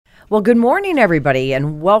Well, good morning, everybody,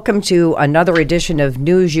 and welcome to another edition of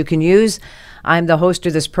News You Can Use. I'm the host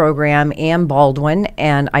of this program, Ann Baldwin,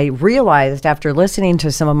 and I realized after listening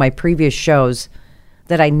to some of my previous shows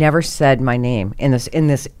that I never said my name in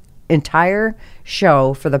this entire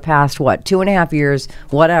show for the past, 2.5 years,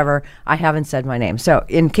 whatever. I haven't said my name. So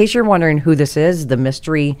in case you're wondering who this is, the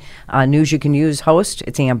mystery News You Can Use host,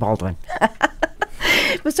 it's Ann Baldwin.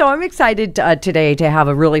 So I'm excited today to have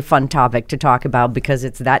a really fun topic to talk about because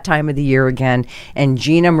it's that time of the year again, and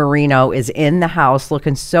Gina Marino is in the house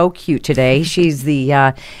looking so cute today. She's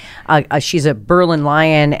she's a Berlin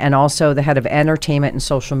Lion and also the head of entertainment and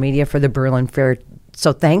social media for the Berlin Fair.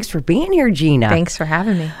 So thanks for being here, Gina. Thanks for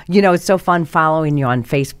having me. You know, it's so fun following you on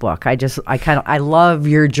Facebook. I love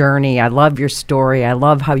your journey. I love your story. I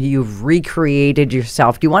love how you've recreated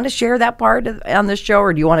yourself. Do you want to share that part on this show,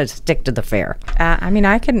 or do you want to stick to the fair?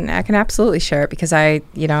 I can absolutely share it because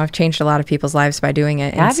I've changed a lot of people's lives by doing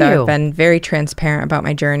it. And Have so you? I've been very transparent about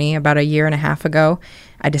my journey. About a year and a half ago,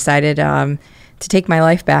 I decided to take my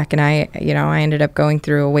life back, and I ended up going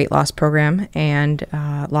through a weight loss program and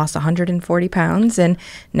lost 140 pounds, and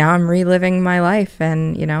now I'm reliving my life,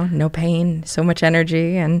 and no pain, so much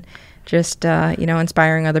energy, and just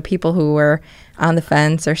inspiring other people who were on the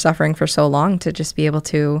fence or suffering for so long to just be able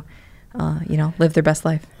to live their best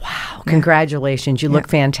life. Wow. Congratulations. You look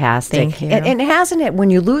fantastic. Thank you. And hasn't it, when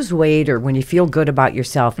you lose weight or when you feel good about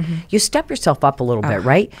yourself, you step yourself up a little bit,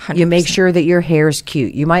 right? 100%. You make sure that your hair's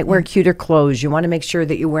cute. You might wear cuter clothes. You want to make sure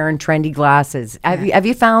that you're wearing trendy glasses. Have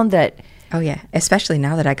you found that? Oh, yeah. Especially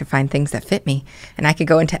now that I could find things that fit me. And I could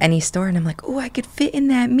go into any store and I'm like, oh, I could fit in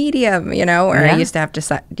that medium, or I used to have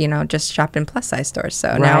to, just shop in plus size stores.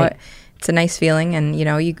 So now it's a nice feeling, and,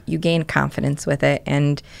 you gain confidence with it,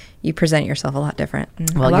 and you present yourself a lot different.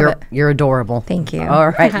 Well, you're adorable. Thank you.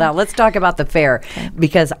 All right. Now let's talk about the fair,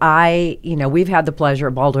 because we've had the pleasure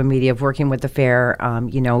at Baldwin Media of working with the fair.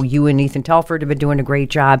 You and Ethan Telford have been doing a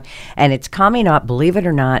great job, and it's coming up, believe it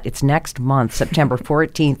or not, it's next month, September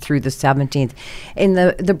 14th through the 17th. And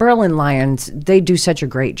the Berlin Lions, they do such a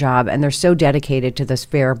great job, and they're so dedicated to this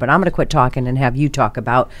fair, but I'm going to quit talking and have you talk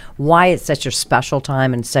about why it's such a special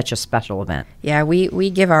time and such a special event. Yeah,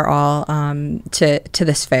 we give our all to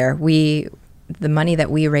this fair. The money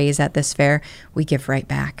that we raise at this fair, we give right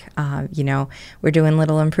back. We're doing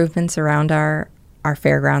little improvements around our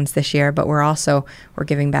fairgrounds this year, but we're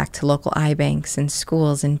giving back to local eye banks and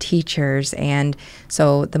schools and teachers. And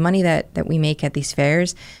so the money that we make at these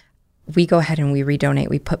fairs, we go ahead and we redonate.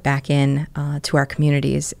 We put back in to our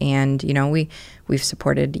communities, and we've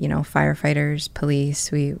supported firefighters,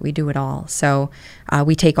 police. We do it all. So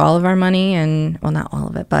we take all of our money, and not all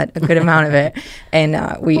of it, but a good amount of it, and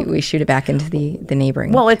we shoot it back into the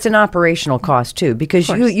neighboring. Well, it's an operational cost too, because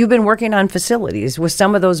you've been working on facilities. With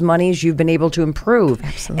some of those monies, you've been able to improve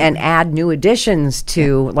and add new additions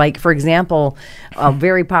to, like, for example, a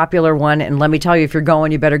very popular one, and let me tell you, if you're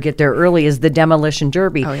going, you better get there early, is the Demolition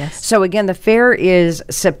Derby. Oh, yes. So again, the fair is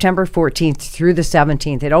September 14th through the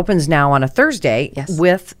 17th. It opens now on a Thursday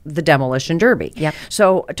with the Demolition Derby. Yep.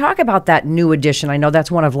 So talk about that new addition. I know that's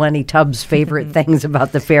one of Lenny Tubbs' favorite things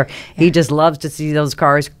about the fair. He just loves to see those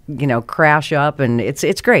cars, crash up, and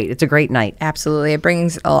it's great. It's a great night. Absolutely, it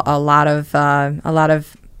brings a lot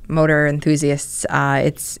of motor enthusiasts.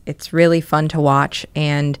 It's really fun to watch,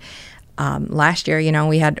 and last year,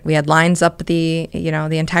 we had lines up the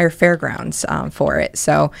entire fairgrounds for it.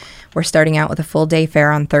 So we're starting out with a full day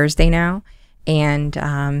fair on Thursday now. And,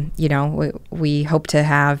 we hope to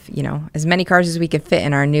have, as many cars as we could fit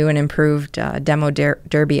in our new and improved demo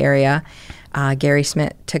derby area. Gary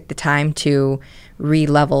Smith took the time to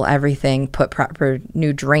re-level everything, put proper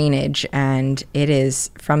new drainage, and it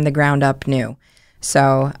is from the ground up new.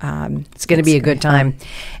 So it's going to be a good time.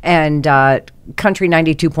 And Country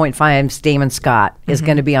 92.5's Damon Scott is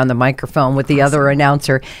going to be on the microphone with the other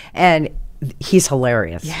announcer. And he's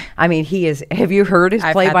hilarious. Yeah. I mean, he is. Have you heard his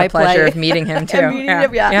play-by-play? I've had the pleasure of meeting him too.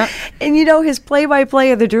 Yeah. And his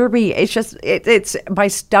play-by-play of the Derby, it's just, it's my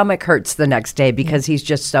stomach hurts the next day because he's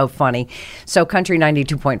just so funny. So Country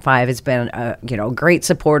 92.5 has been a great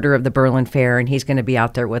supporter of the Berlin Fair, and he's going to be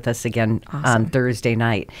out there with us again on Thursday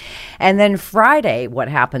night. And then Friday, what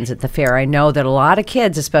happens at the fair? I know that a lot of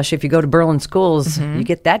kids, especially if you go to Berlin schools, you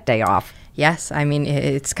get that day off. Yes, I mean,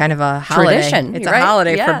 it's kind of a holiday. Tradition. It's a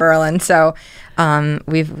holiday for Berlin. So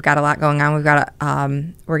we've got a lot going on. We're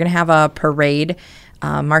going to have a parade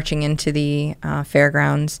marching into the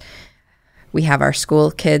fairgrounds. We have our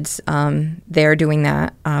school kids there doing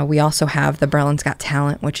that. We also have the Berlin's Got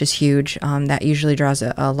Talent, which is huge. That usually draws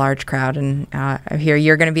a large crowd. And I hear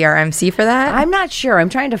you're going to be our MC for that. I'm not sure. I'm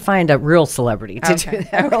trying to find a real celebrity to do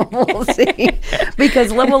that. We'll see.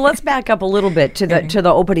 Because let's back up a little bit to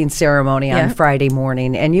the opening ceremony on Friday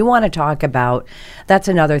morning. And you want to talk about, that's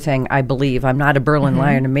another thing I believe. I'm not a Berlin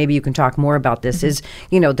Lion, and maybe you can talk more about this. Is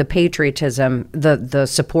the patriotism, the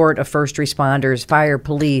support of first responders, fire,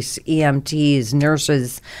 police, EMT.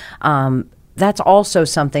 Nurses, that's also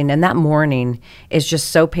something, and that morning is just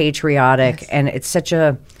so patriotic, and it's such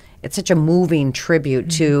a moving tribute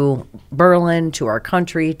to Berlin, to our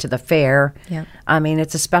country, to the fair. Yep. I mean,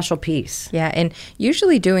 it's a special piece. Yeah, and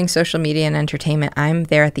usually doing social media and entertainment, I'm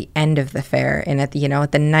there at the end of the fair and at the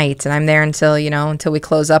at the nights, and I'm there until we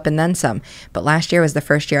close up and then some. But last year was the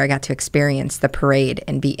first year I got to experience the parade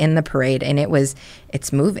and be in the parade, and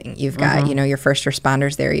it's moving. You've got your first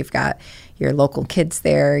responders there, you've got your local kids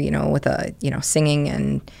there, with singing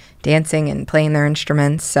and dancing and playing their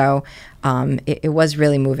instruments. So it was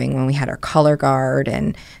really moving when we had our color guard,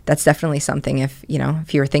 and that's definitely something. If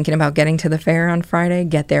you were thinking about getting to the fair on Friday,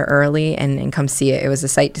 get there early and come see it. It was a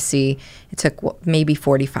sight to see. It took maybe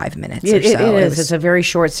 45 minutes or so. It is. It's a very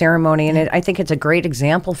short ceremony, and I think it's a great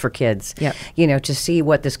example for kids. Yep. To see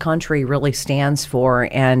what this country really stands for,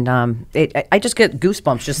 and I just get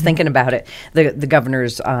goosebumps just thinking about it. The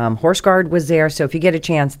governor's horse guard was there, so if you get a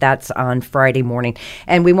chance, that's on Friday morning.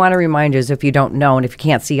 And we want to remind you, if you don't know, and if you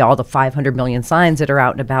can't see all the 500 million signs that are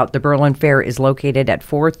out and about, the Berlin Fair is located at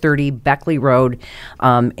 430 Beckley Road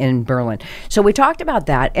in Berlin. So we talked about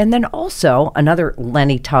that, and then also another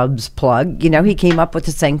Lenny Tubbs plug. He came up with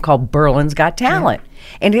this thing called Berlin's Got Talent,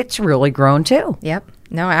 and it's really grown too. Yep.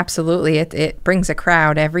 No, absolutely. It brings a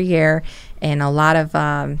crowd every year, and a lot of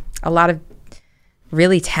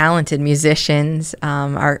really talented musicians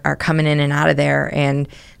are coming in and out of there. And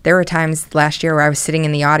there were times last year where I was sitting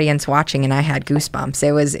in the audience watching, and I had goosebumps.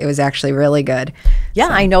 It was actually really good. Yeah,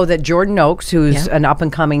 so. I know that Jordan Oakes, who's an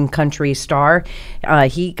up-and-coming country star,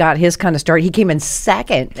 he got his kind of start. He came in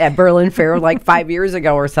second at Berlin Fair like 5 years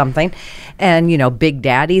ago or something. And, Big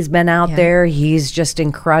Daddy's been out there. He's just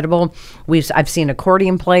incredible. I've seen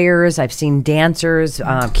accordion players. I've seen dancers,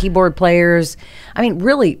 keyboard players. I mean,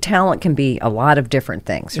 really, talent can be a lot of different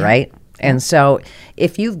things, right? And so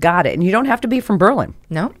if you've got it, and you don't have to be from Berlin.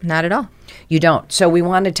 No, not at all. You don't. So we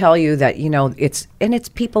want to tell you that, it's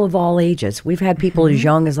people of all ages. We've had people as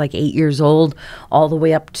young as like 8 years old, all the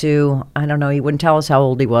way up to, I don't know, he wouldn't tell us how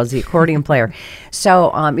old he was, the accordion player.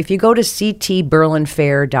 So if you go to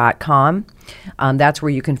ctberlinfair.com, that's where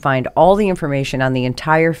you can find all the information on the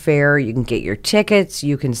entire fair. You can get your tickets.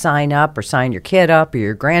 You can sign up or sign your kid up or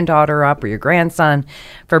your granddaughter up or your grandson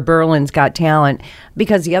for Berlin's Got Talent.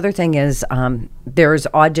 Because the other thing is there's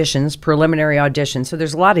auditions, preliminary auditions. So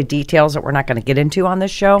there's a lot of details that we're not going to get into on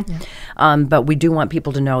this show. But we do want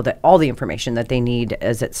people to know that all the information that they need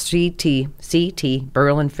is at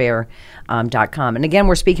ctberlinfair.com. And again,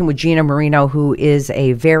 we're speaking with Gina Marino, who is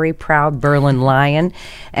a very proud Berlin Lion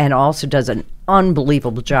and also does an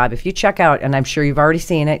unbelievable job. If you check out, and I'm sure you've already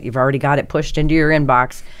seen it, you've already got it pushed into your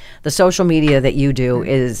inbox, the social media that you do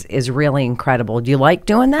is really incredible. Do you like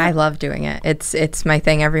doing that? I love doing it. It's my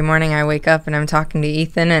thing. Every morning I wake up and I'm talking to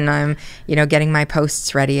Ethan, and I'm getting my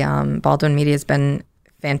posts ready. Baldwin Media has been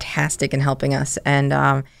fantastic in helping us, and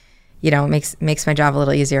it makes my job a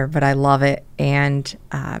little easier, but I love it. And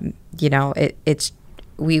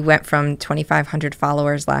we went from 2,500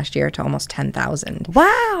 followers last year to almost 10,000.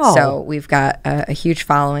 Wow. So we've got a huge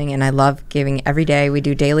following, and I love giving every day. We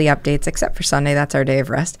do daily updates, except for Sunday. That's our day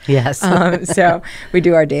of rest. Yes. So we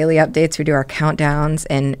do our daily updates. We do our countdowns,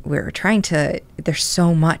 and there's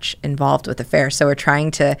so much involved with the fair. So we're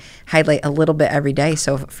trying to highlight a little bit every day.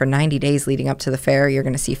 So for 90 days leading up to the fair, you're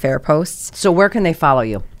going to see fair posts. So where can they follow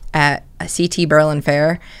you? At CT Berlin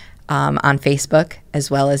Fair on Facebook,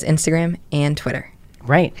 as well as Instagram and Twitter.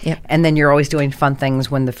 Right. Yep. And then you're always doing fun things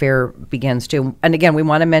when the fair begins too. And again, we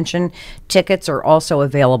want to mention tickets are also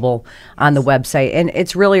available on the website. And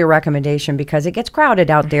it's really a recommendation because it gets crowded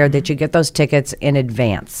out there that you get those tickets in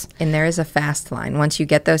advance. And there is a fast line. Once you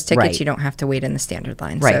get those tickets, Right. You don't have to wait in the standard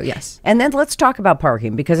line. Right. So, yes. And then let's talk about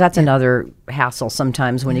parking because that's another hassle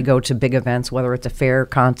sometimes when you go to big events, whether it's a fair,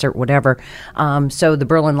 concert, whatever. So the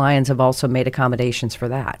Berlin Lions have also made accommodations for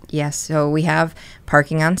that. Yes. So we have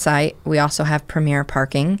parking on site. We also have premier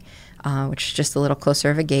parking. which is just a little closer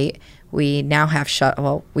of a gate. We now have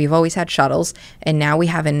we've always had shuttles, and now we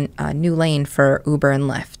have a new lane for Uber and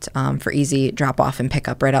Lyft for easy drop off and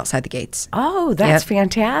pickup right outside the gates. Oh, that's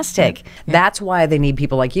fantastic. Yep. That's why they need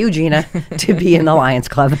people like you, Gina, to be in the Lions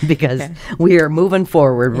Club, because we are moving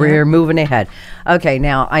forward. We're moving ahead. Okay,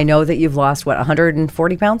 now I know that you've lost,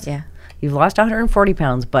 140 pounds? Yeah. You've lost 140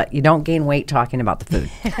 pounds, but you don't gain weight talking about the food.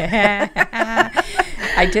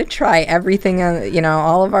 I did try everything,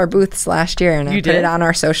 all of our booths last year, and I put it on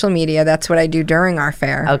our social media. That's what I do during our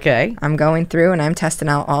fair. Okay. I'm going through and I'm testing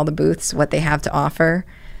out all the booths, what they have to offer.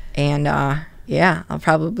 And I'll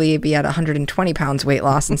probably be at 120 pounds weight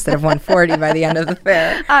loss instead of 140 by the end of the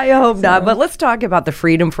fair. I hope not. But let's talk about the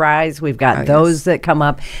Freedom Fries. We've got those that come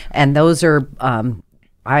up, and those are...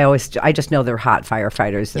 I just know they're hot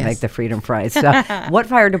firefighters that make the Freedom Fries. So what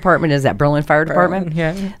fire department is that? Berlin Fire Department?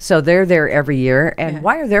 Yeah. So they're there every year. And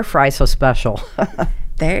why are their fries so special?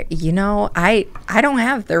 I don't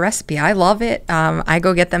have the recipe. I love it. I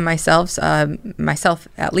go get them myself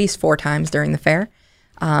at least 4 times during the fair.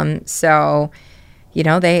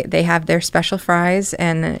 They have their special fries,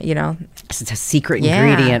 and it's a secret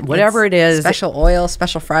ingredient, whatever it is. Special oil,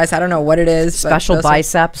 special fries. I don't know what it is. Special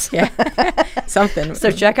biceps. Something.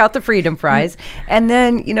 So check out the Freedom Fries. And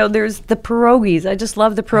then, there's the pierogies. I just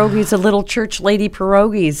love the pierogies, the little church lady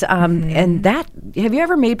pierogies. And have you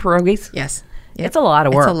ever made pierogies? Yes. Yep. It's a lot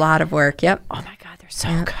of work. It's a lot of work. Yep. Oh my God, they're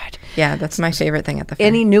so good. Yeah, that's my favorite thing at the fair.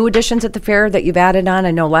 Any new additions at the fair that you've added on?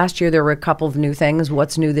 I know last year there were a couple of new things.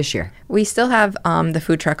 What's new this year? We still have the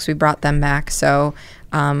food trucks. We brought them back. So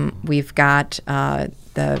we've got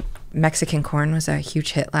the Mexican corn was a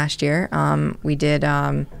huge hit last year. We did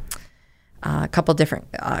a couple different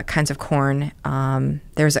kinds of corn.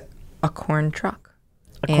 There's a corn truck.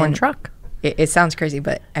 A corn truck? It sounds crazy,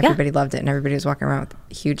 but everybody loved it, and everybody was walking around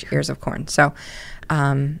with huge ears of corn. So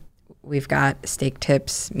we've got steak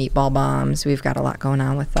tips, meatball bombs. We've got a lot going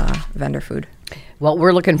on with vendor food. Well,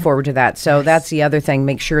 we're looking forward to that. So that's the other thing.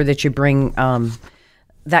 Make sure that you bring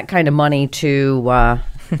that kind of money to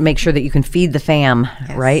make sure that you can feed the fam,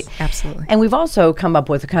 right? Absolutely. And we've also come up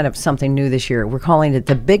with kind of something new this year. We're calling it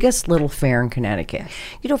the biggest little fair in Connecticut.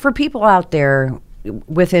 For people out there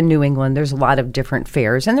within New England, there's a lot of different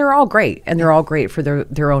fairs, and they're all great, and they're all great for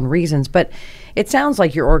their own reasons. But it sounds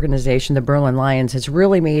like your organization, the Berlin Lions, has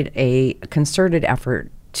really made a concerted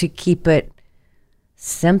effort to keep it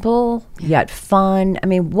simple yet fun. I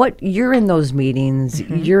mean, you're in those meetings,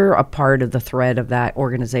 you're a part of the thread of that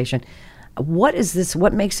organization. What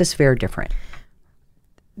makes this fair different?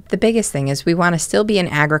 The biggest thing is we want to still be an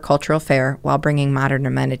agricultural fair while bringing modern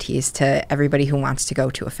amenities to everybody who wants to go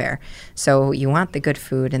to a fair. So you want the good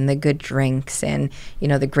food and the good drinks and,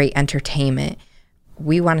 the great entertainment.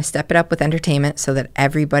 We want to step it up with entertainment so that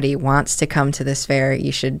everybody wants to come to this fair.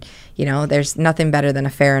 You should, there's nothing better than a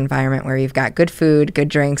fair environment where you've got good food, good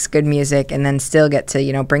drinks, good music, and then still get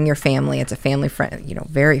to, bring your family. It's a family friend,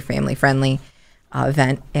 very family friendly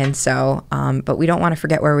event. And so, but we don't want to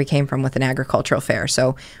forget where we came from with an agricultural fair.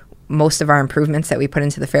 So most of our improvements that we put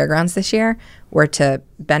into the fairgrounds this year were to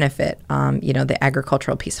benefit, the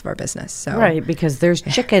agricultural piece of our business. So right, because there's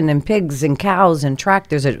chicken and pigs and cows and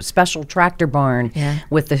there's a special tractor barn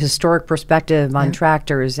with the historic perspective on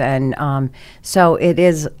tractors, and so it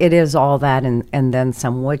is all that and then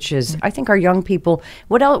some, which is I think our young people.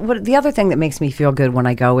 What the other thing that makes me feel good when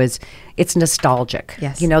I go is it's nostalgic.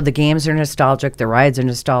 Yes, the games are nostalgic, the rides are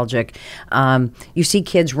nostalgic. You see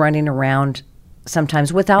kids running around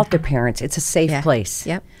sometimes without their parents. It's a safe place.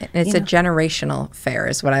 Yep. And it's a generational fair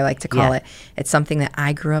is what I like to call it. It's something that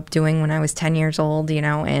I grew up doing when I was 10 years old,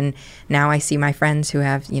 and now I see my friends who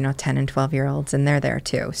have, 10 and 12-year-olds, and they're there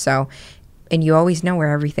too. So, and you always know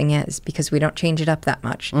where everything is because we don't change it up that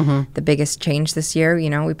much. The biggest change this year,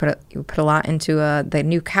 we put a lot into the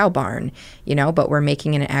new cow barn, but we're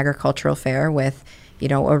making it an agricultural fair with,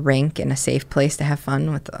 a rink and a safe place to have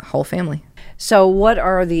fun with the whole family. So what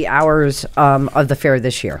are the hours of the fair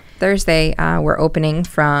this year? Thursday, we're opening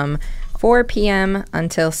from 4 p.m.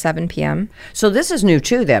 until 7 p.m. So this is new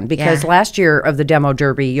too then, because last year of the demo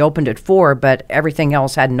derby, you opened at 4, but everything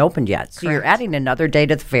else hadn't opened yet. So you're adding another day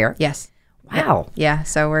to the fair? Yes. Wow. Yeah,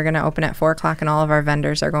 so we're going to open at 4 o'clock, and all of our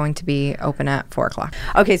vendors are going to be open at 4 o'clock.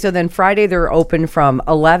 Okay, so then Friday they're open from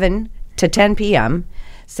 11 to 10 p.m.,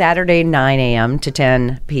 Saturday 9 a.m. to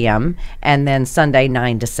 10 p.m., and then Sunday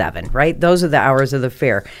 9 to 7, right? Those are the hours of the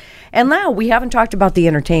fair. And now we haven't talked about the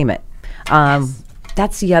entertainment.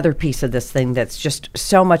 that's the other piece of this thing that's just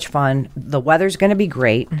so much fun. The weather's going to be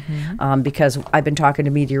great because I've been talking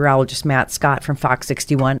to meteorologist Matt Scott from Fox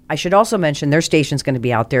 61. I should also mention their station's going to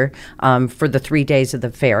be out there for the 3 days of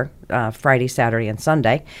the fair, Friday, Saturday, and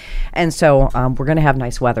Sunday. And so we're going to have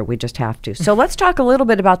nice weather. We just have to. So let's talk a little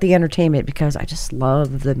bit about the entertainment because I just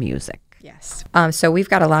love the music. Yes. So we've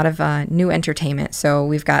got a lot of new entertainment. So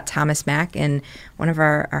we've got Thomas Mack, and one of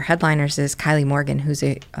our headliners is Kylie Morgan, who's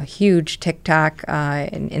a huge TikTok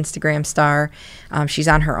and Instagram star. She's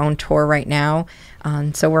on her own tour right now.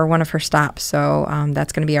 So we're one of her stops. So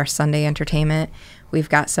that's going to be our Sunday entertainment. We've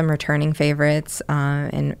got some returning favorites,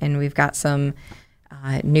 and we've got some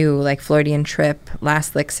new, like Floridian Trip,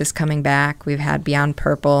 Last Licks is coming back. We've had Beyond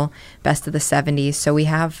Purple, Best of the 70s. So we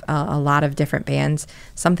have a lot of different bands,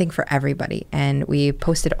 something for everybody. And we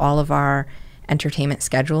posted all of our entertainment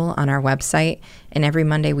schedule on our website. And every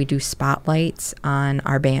Monday we do spotlights on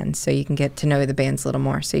our bands. So you can get to know the bands a little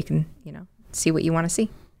more. So you can, see what you want to see.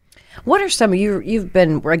 What are some of you've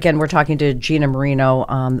been, again, we're talking to Gina Marino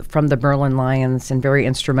from the Berlin Lions and very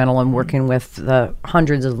instrumental in working with the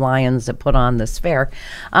hundreds of lions that put on this fair.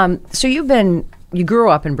 So you grew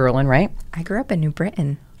up in Berlin, right? I grew up in New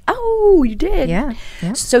Britain. Oh, you did? Yeah.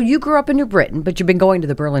 So you grew up in New Britain, but you've been going to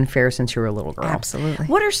the Berlin Fair since you were a little girl. Absolutely.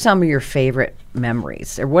 What are some of your favorite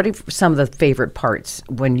memories, or what are some of the favorite parts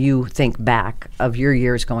when you think back of your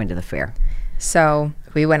years going to the fair? So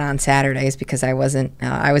we went on Saturdays because I was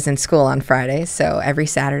in school on Fridays. So every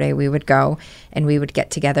Saturday we would go and we would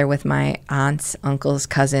get together with my aunts, uncles,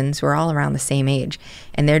 cousins. We're all around the same age.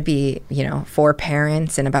 And there'd be, 4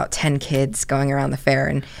 parents and about 10 kids going around the fair.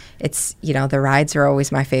 And it's, the rides are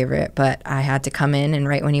always my favorite, but I had to come in, and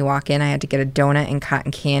right when you walk in, I had to get a donut and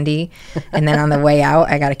cotton candy. And then on the way out,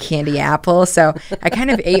 I got a candy apple. So I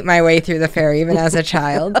kind of ate my way through the fair even as a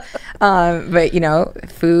child.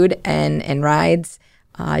 But, food and rides.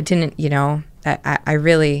 I didn't,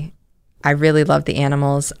 I really loved the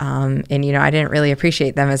animals. And, I didn't really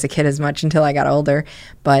appreciate them as a kid as much until I got older.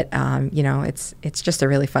 But, it's just a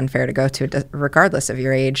really fun fair to go to, regardless of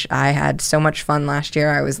your age. I had so much fun last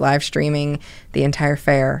year. I was live streaming the entire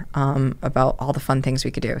fair about all the fun things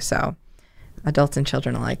we could do. So adults and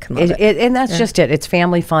children alike can love it. And that's just it. It's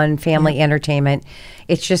family fun, family entertainment.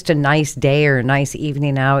 It's just a nice day or a nice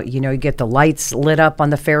evening out. You get the lights lit up on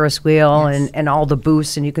the Ferris wheel and all the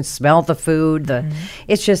booths, and you can smell the food.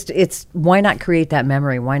 It's why not create that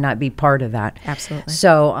memory? Why not be part of that? Absolutely.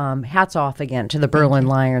 So hats off again to the Berlin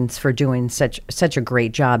Lions for doing such a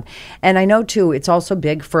great job. And I know, too, it's also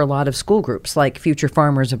big for a lot of school groups like Future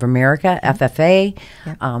Farmers of America, FFA.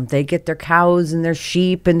 Yep. They get their cows and their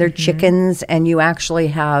sheep and their chickens, and you actually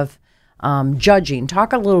have judging.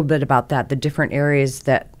 Talk a little bit about that, the different areas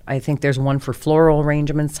that I think there's one for floral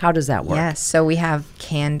arrangements. How does that work? Yes, so we have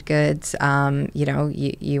canned goods.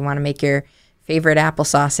 You want to make your favorite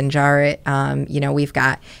applesauce and jar it. We've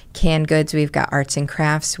got canned goods. We've got arts and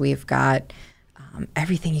crafts. We've got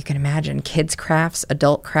everything you can imagine, kids crafts,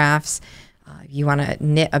 adult crafts. You want to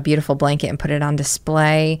knit a beautiful blanket and put it on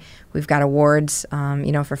display. We've got awards,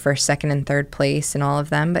 for first, second, and third place and all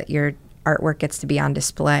of them, but your artwork gets to be on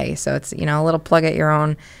display. So it's, a little plug at your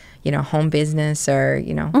own, home business or,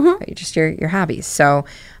 just your hobbies. So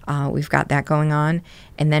we've got that going on.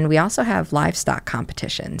 And then we also have livestock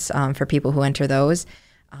competitions for people who enter those.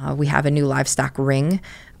 We have a new livestock ring,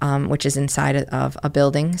 which is inside of a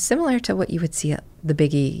building, similar to what you would see at the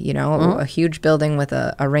Biggie, a huge building with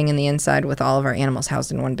a ring in the inside with all of our animals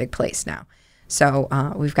housed in one big place now.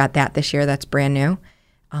 So we've got that this year. That's brand new.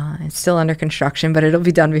 It's still under construction, but it'll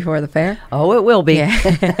be done before the fair. Oh, it will be.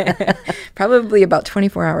 Yeah. Probably about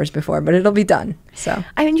 24 hours before, but it'll be done. So,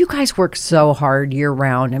 you guys work so hard year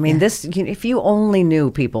round. This, if you only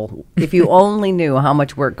knew, people, if you only knew how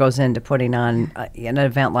much work goes into putting on an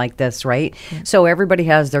event like this, right? Yeah. So everybody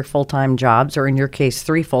has their full-time jobs, or in your case,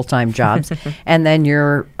 3 full-time jobs, and then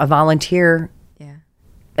you're a volunteer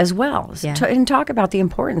as well. Yeah. And talk about the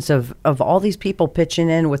importance of all these people pitching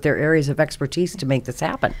in with their areas of expertise to make this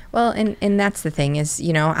happen. Well, and that's the thing is,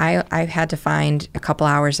 I've had to find a couple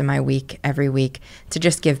hours in my week every week to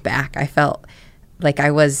just give back. I felt like I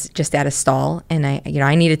was just at a stall, and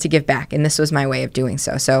I needed to give back, and this was my way of doing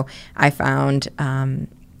so. So I found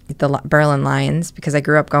the Berlin Lions because I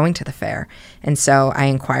grew up going to the fair. And so I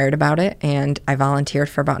inquired about it, and I volunteered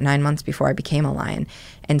for about 9 months before I became a Lion.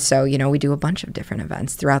 And so, we do a bunch of different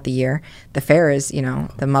events throughout the year. The fair is,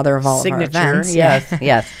 the mother of all Signature, of our events.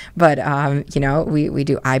 Yes. But, we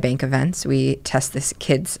do eye bank events. We test this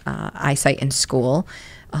kids' eyesight in school.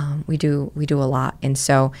 We do a lot. And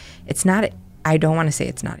so I don't want to say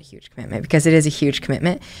it's not a huge commitment, because it is a huge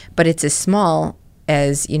commitment, but it's a small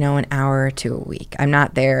as, you know, an hour or two a week. I'm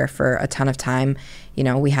not there for a ton of time. You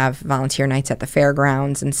know, we have volunteer nights at the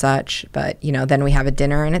fairgrounds and such, but, you know, then we have a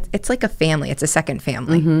dinner, and it's like a family. It's a second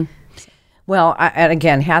family. Well, and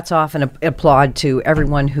again, hats off and applaud to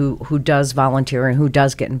everyone who does volunteer and who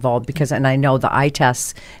does get involved, because, and I know the eye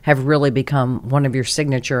tests have really become one of your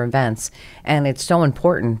signature events, and it's so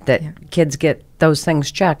important that kids get those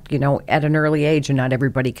things checked, you know, at an early age, and not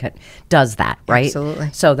everybody does that, right? Absolutely.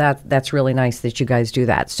 So that's really nice that you guys do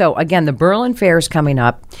that. So again, the Berlin Fair is coming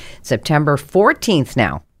up September 14th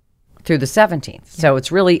now through the 17th. So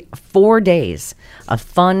it's really 4 days of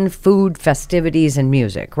fun, food, festivities, and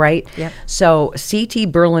music, right? Yep. So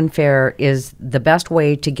CT Berlin Fair is the best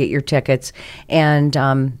way to get your tickets. And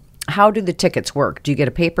how do the tickets work? Do you get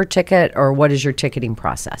a paper ticket, or what is your ticketing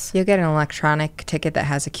process? You'll get an electronic ticket that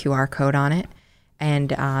has a QR code on it.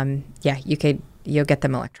 And you'll get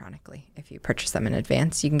them electronically if you purchase them in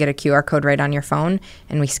advance. You can get a QR code right on your phone,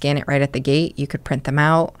 and we scan it right at the gate. You could print them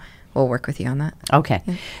out. We'll work with you on that. Okay.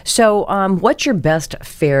 Yeah. So what's your best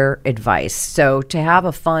fair advice? So to have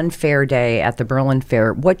a fun fair day at the Berlin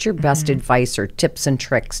Fair, what's your best advice or tips and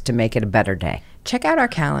tricks to make it a better day? Check out our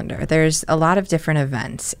calendar. There's a lot of different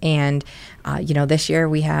events. And, you know, this year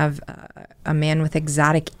we have a man with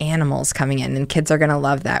exotic animals coming in, and kids are going to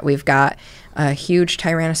love that. We've got a huge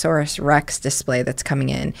Tyrannosaurus Rex display that's coming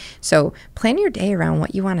in. So plan your day around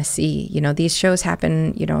what you want to see. You know, these shows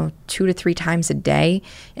happen, you know, 2 to 3 times a day.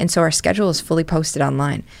 And so our schedule is fully posted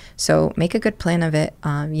online. So make a good plan of it.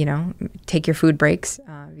 You know, take your food breaks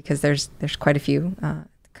because there's quite a few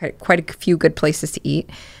good places to eat.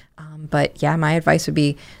 But yeah, my advice would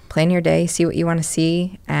be plan your day, see what you want to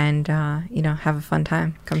see, and, you know, have a fun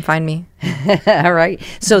time. Come find me. All right.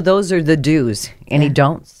 So those are the do's. Any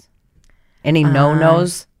don'ts? Any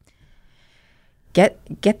no-nos? Get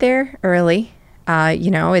there early. You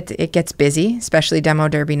know, it gets busy, especially Demo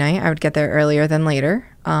Derby night. I would get there earlier than later.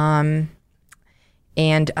 And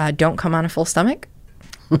don't come on a full stomach.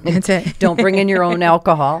 That's it. Don't bring in your own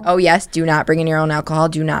alcohol. Oh, yes. Do not bring in your own alcohol.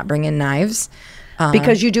 Do not bring in knives.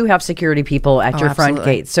 Because you do have security people at your front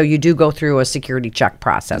absolutely. gate. So you do go through a security check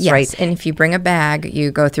process, yes, right? And if you bring a bag,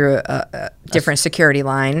 you go through a different security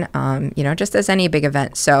line, you know, just as any big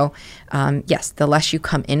event. So, yes, the less you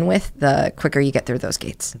come in with, the quicker you get through those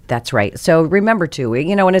gates. That's right. So remember, too,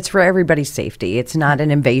 you know, and it's for everybody's safety. It's not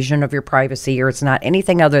an invasion of your privacy, or it's not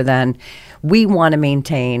anything other than we want to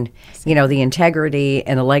maintain, you know, the integrity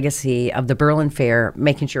and the legacy of the Berlin Fair,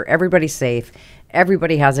 making sure everybody's safe,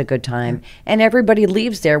 everybody has a good time, and everybody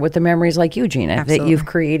leaves there with the memories like you, Gina, Absolutely. that you've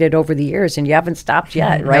created over the years, and you haven't stopped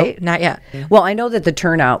yet, right? Nope, not yet. Well, I know that the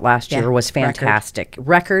turnout last year was fantastic.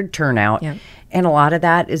 Record turnout. Yep. And a lot of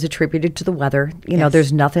that is attributed to the weather. You know,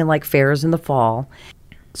 there's nothing like fairs in the fall.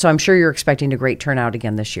 So I'm sure you're expecting a great turnout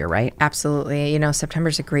again this year, right? Absolutely. You know,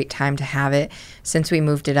 September's a great time to have it. Since we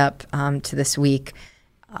moved it up to this week,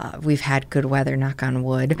 we've had good weather, knock on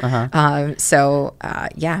wood. So,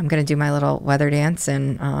 I'm going to do my little weather dance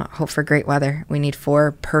and hope for great weather. We need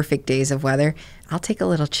 4 perfect days of weather. I'll take a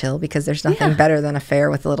little chill because there's nothing better than a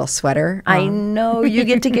fair with a little sweater. I know. You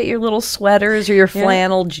get to get your little sweaters or your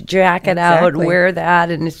flannel jacket out, wear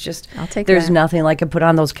that, and it's just, I'll take there's that. nothing like to put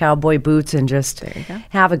on those cowboy boots and just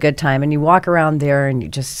have a good time. And you walk around there and you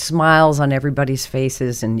just smiles on everybody's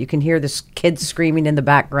faces, and you can hear the kids screaming in the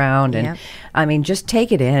background. And I mean, just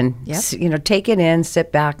take it in. You know, take it in,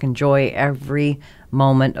 sit back, enjoy every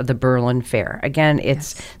moment of the Berlin Fair. Again,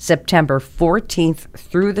 it's September 14th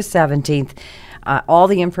through the 17th. All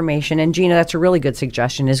the information, and Gina, that's a really good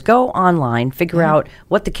suggestion, is go online, figure out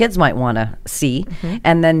what the kids might want to see,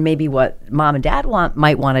 and then maybe what mom and dad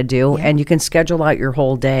might want to do, and you can schedule out your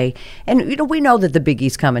whole day. And, you know, we know that the Big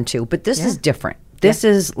E's coming too, but this is different. This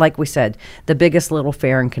is, like we said, the biggest little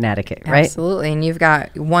fair in Connecticut, right? Absolutely. And you've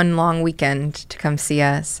got one long weekend to come see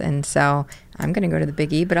us. And so I'm going to go to the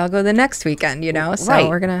Big E, but I'll go the next weekend, you know? So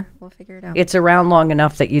we'll figure it out. It's around long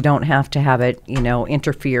enough that you don't have to have it, you know,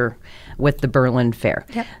 interfere with the Berlin Fair.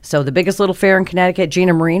 So the biggest little fair in Connecticut.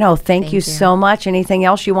 Gina Marino, thank you so much. Anything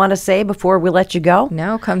else you want to say before we let you go?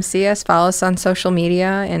 No, come see us. Follow us on social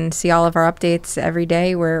media and see all of our updates every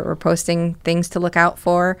day. We're posting things to look out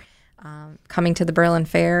for. Coming to the Berlin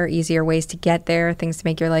Fair, easier ways to get there, things to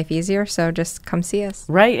make your life easier. So just come see us.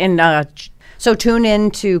 Right. And So tune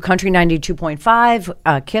in to Country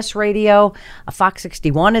 92.5, KISS Radio. Fox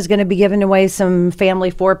 61 is going to be giving away some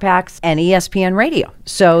family 4-packs, and ESPN Radio.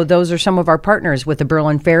 So those are some of our partners with the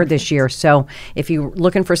Berlin Fair this year. So if you're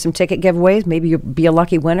looking for some ticket giveaways, maybe you'll be a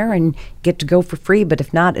lucky winner and get to go for free. But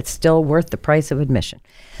if not, it's still worth the price of admission.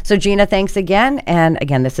 So Gina, thanks again. And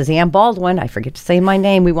again, this is Ann Baldwin. I forget to say my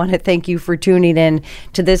name. We want to thank you for tuning in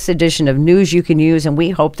to this edition of News You Can Use, and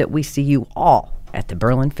we hope that we see you all at the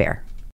Berlin Fair.